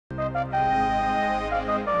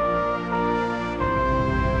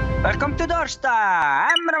Welcome to Dorsta!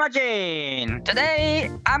 I'm Ramajin! Today,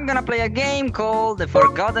 I'm gonna play a game called The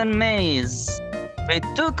Forgotten Maze with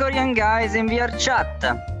two Korean guys in VRCHAT.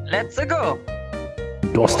 Let's go!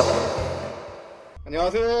 Dorsta.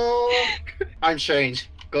 안녕하세요. I'm Strange.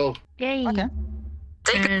 Go. Yay. Okay.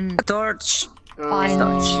 Take a torch. Fine.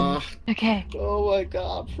 Okay. Oh my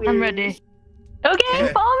god, please. I'm ready.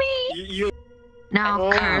 Okay, follow me! You...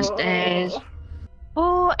 Now, first is...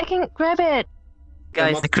 Oh, I can grab it!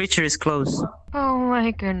 Guys, the creature is close. Oh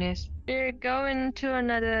my goodness. We're going to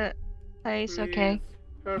another place, okay?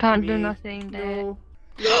 Help Can't me. do nothing there. No.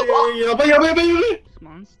 やばいやばいやばいやばい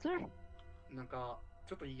Monster? なんか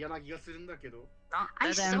ちょっと嫌な気がするんだけど I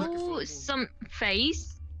Dead end. saw some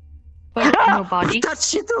face, but no body.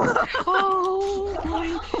 Touch it! Oh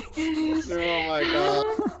my goodness. Oh my god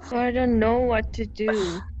I don't know what to do.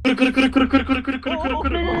 くるくるくるくるくるくるくるくるくるく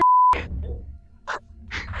る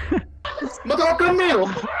またわかんねえよ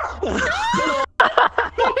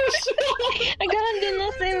I can't do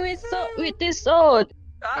nothing with this sword.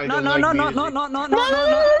 No, no, no, no, no, no, no, no, no,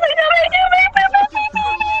 no.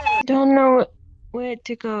 I don't know where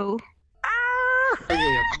to go.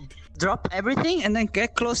 Drop everything and then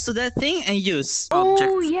get close to that thing and use Oh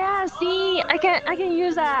objects. yeah, see, I can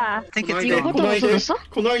use that. I think 来 it's ないで good. 来ないでどうぞ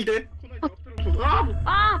来ないで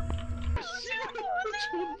Ah!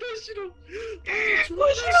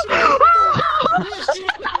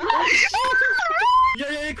 い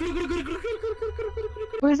やいやいやくるくるくるくるくるくるくるくるくる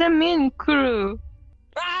What does that mean, crew?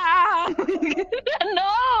 Ah!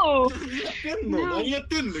 No! 何やっ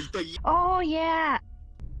てんの一体 Oh yeah.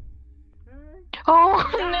 Oh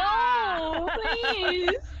no!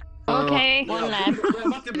 Please. Okay, one left.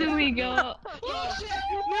 Here we go.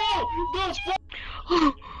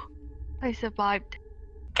 I survived.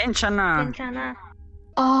 괜찮아. 괜찮아.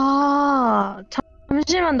 아,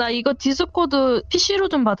 잠시만 나 이거 디스코드 PC로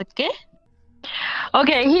좀 받을게.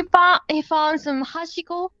 Okay, he found some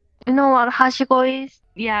하시고. You know what 하시고 is?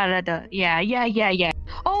 Yeah, rather. Yeah.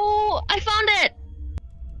 Oh, I found it.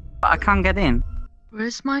 I can't get in.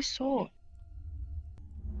 Where's my sword?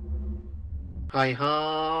 はい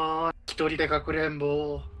はーい一人でかくれん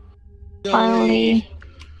ぼ Finally.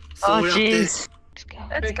 Oh そうやって jeez.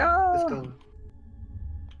 Let's Let's go. Let's go. go.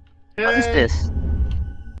 What is this?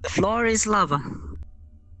 The floor is lava.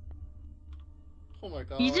 Oh my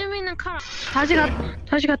god. 이즈미는 칼. 다시 갔다.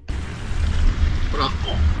ほら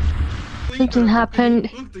Something happened.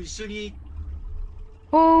 うんと一緒に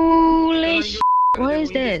Holy sh! What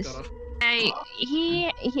is でもいいで this? すから Hey, he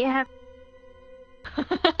have.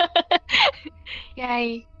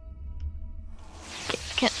 Yay.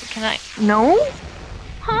 Can I? No?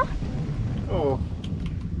 Huh? Oh.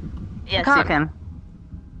 Yes, Can't. you can.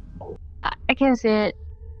 I can see it.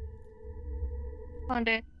 Found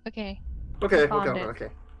it. Okay. Okay, Found okay, it. okay.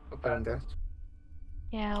 Open that.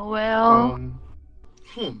 Yeah. Well.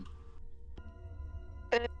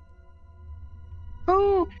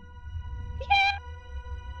 Oh.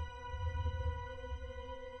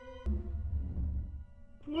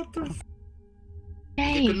 What the f***?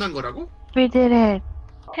 Yay. 끝난 거라고? We did it.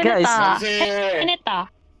 Guys, 해냈다. 만세! 해냈다.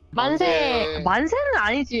 만세. 만세는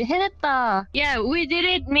아니지. 해냈다. Yeah, we did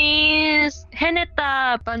it means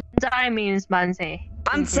해냈다. 반자이 means 만세.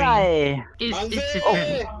 Banzai! It's 만세!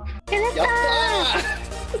 different. 야tta!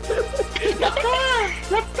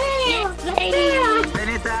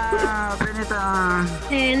 Benita! Benita!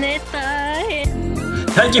 해냈다.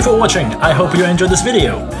 Thank you for watching. I hope you enjoyed this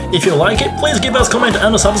video. If you like it, please give us a comment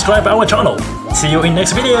and subscribe our channel. See you in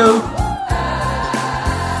next video.